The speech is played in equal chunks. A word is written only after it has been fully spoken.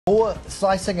For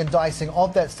slicing and dicing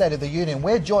of that State of the Union,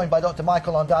 we're joined by Dr.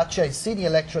 Michael Ondaatje,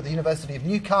 Senior Lecturer at the University of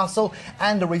Newcastle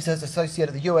and a Research Associate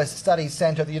at the US Studies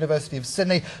Centre at the University of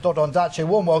Sydney. Dr. Ondaatje,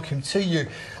 warm welcome to you.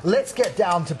 Let's get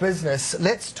down to business.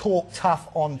 Let's talk tough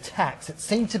on tax. It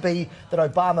seemed to be that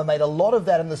Obama made a lot of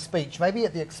that in the speech, maybe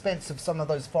at the expense of some of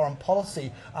those foreign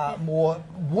policy, more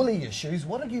woolly issues.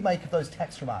 What did you make of those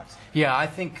tax remarks? Yeah, I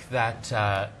think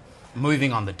that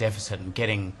moving on the deficit and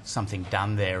getting something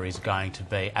done there is going to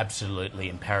be absolutely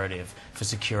imperative for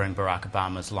securing Barack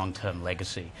Obama's long-term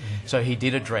legacy. So he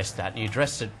did address that, and he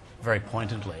addressed it very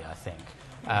pointedly, I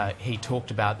think. He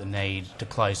talked about the need to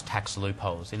close tax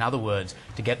loopholes. In other words,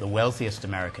 to get the wealthiest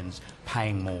Americans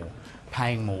paying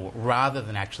more rather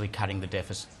than actually cutting the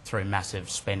deficit through massive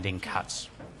spending cuts.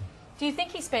 Do you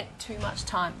think he spent too much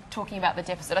time talking about the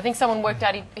deficit? I think someone worked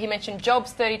out, he mentioned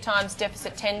jobs 30 times,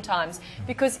 deficit 10 times,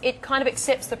 because it kind of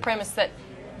accepts the premise that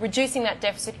reducing that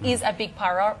deficit is a big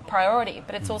priority,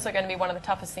 but it's also going to be one of the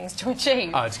toughest things to achieve.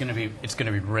 Oh, it's going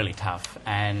to be really tough.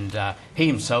 And he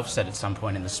himself said at some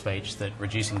point in the speech that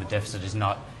reducing the deficit is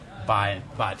not by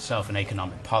itself an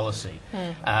economic policy.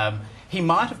 He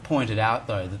might have pointed out,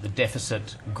 though, that the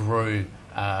deficit grew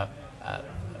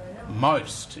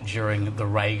most during the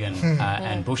Reagan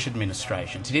and Bush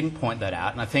administrations. He didn't point that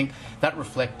out, and I think that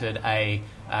reflected a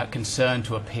concern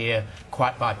to appear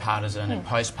quite bipartisan and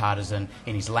post-partisan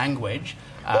in his language.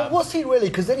 But was he really?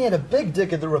 Because then he had a big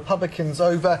dig at the Republicans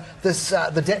over this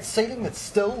the debt ceiling that's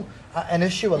still an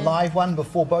issue, a live one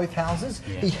before both houses.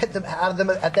 Yeah. He hit them out of them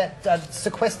at that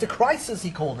sequester crisis,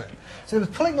 he called it. So he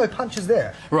was pulling no punches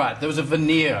there. Right, there was a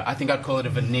veneer, I think I'd call it a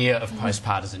veneer of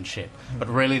post-partisanship, but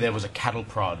really there was a cattle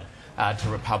prod to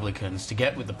Republicans to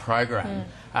get with the program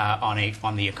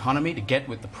on the economy, to get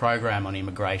with the program on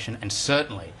immigration, and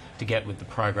certainly to get with the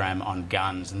program on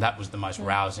guns. And that was the most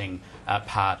rousing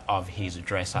part of his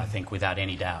address, I think, without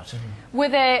any doubt. Were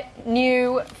there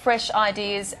new, fresh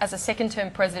ideas as a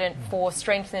second-term president for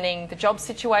strengthening the job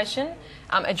situation,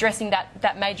 addressing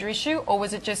that major issue, or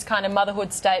was it just kind of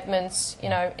motherhood statements, you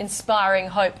know, inspiring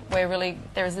hope where really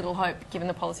there is little hope given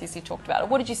the policies he talked about? Or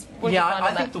what did you find on that?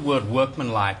 I think the word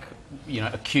workmanlike, you know,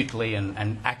 acutely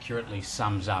and accurately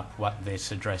sums up what this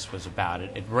address was about.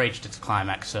 It reached its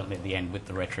climax certainly at the end with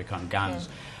the rhetoric on guns.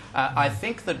 I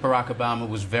think that Barack Obama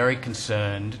was very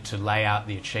concerned to lay out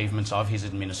the achievements of his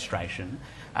administration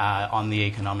on the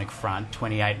economic front.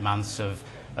 28 months of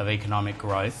economic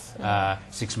growth,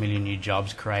 6 million new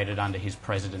jobs created under his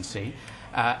presidency,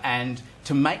 and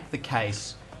to make the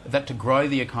case that to grow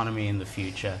the economy in the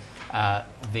future,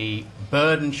 the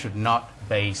burden should not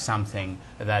be something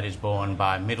that is borne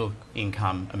by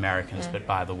middle-income Americans, but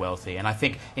by the wealthy. And I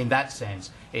think in that sense,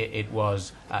 it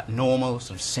was normal,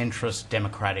 sort of centrist,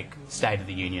 democratic State of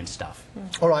the Union stuff.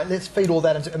 All right, let's feed all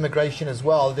that into immigration as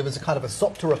well. There was a kind of a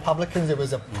sop to Republicans. There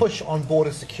was a push on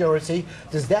border security.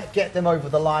 Does that get them over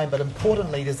the line? But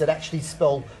importantly, does it actually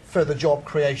spell further job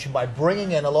creation by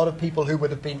bringing in a lot of people who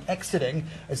would have been exiting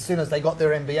as soon as they got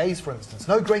their MBAs, for instance?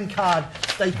 No green card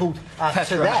stapled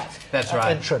to that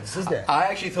entrance, is there? I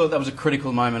actually thought that was a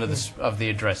critical moment of the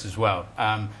address as well.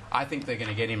 I think they're going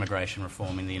to get immigration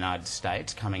reform in the United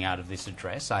States coming out of this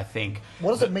address. I think.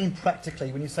 What does it mean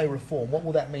practically when you say reform? What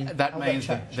will that mean? That means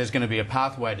that there's going to be a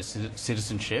pathway to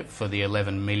citizenship for the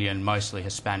 11 million mostly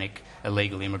Hispanic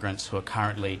illegal immigrants who are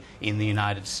currently in the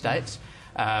United States.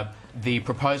 The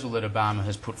proposal that Obama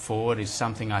has put forward is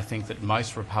something I think that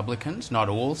most Republicans, not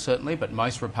all certainly, but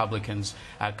most Republicans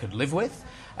could live with.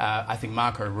 I think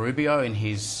Marco Rubio, in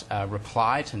his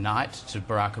reply tonight to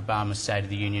Barack Obama's State of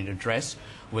the Union address,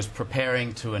 was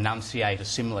preparing to enunciate a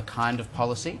similar kind of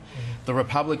policy. The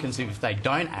Republicans, if they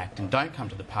don't act and don't come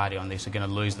to the party on this, are going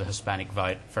to lose the Hispanic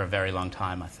vote for a very long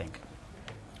time, I think.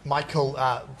 Michael,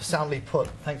 soundly put.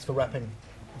 Thanks for wrapping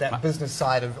that business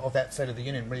side of that State of the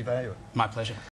Union. Really value it. My pleasure.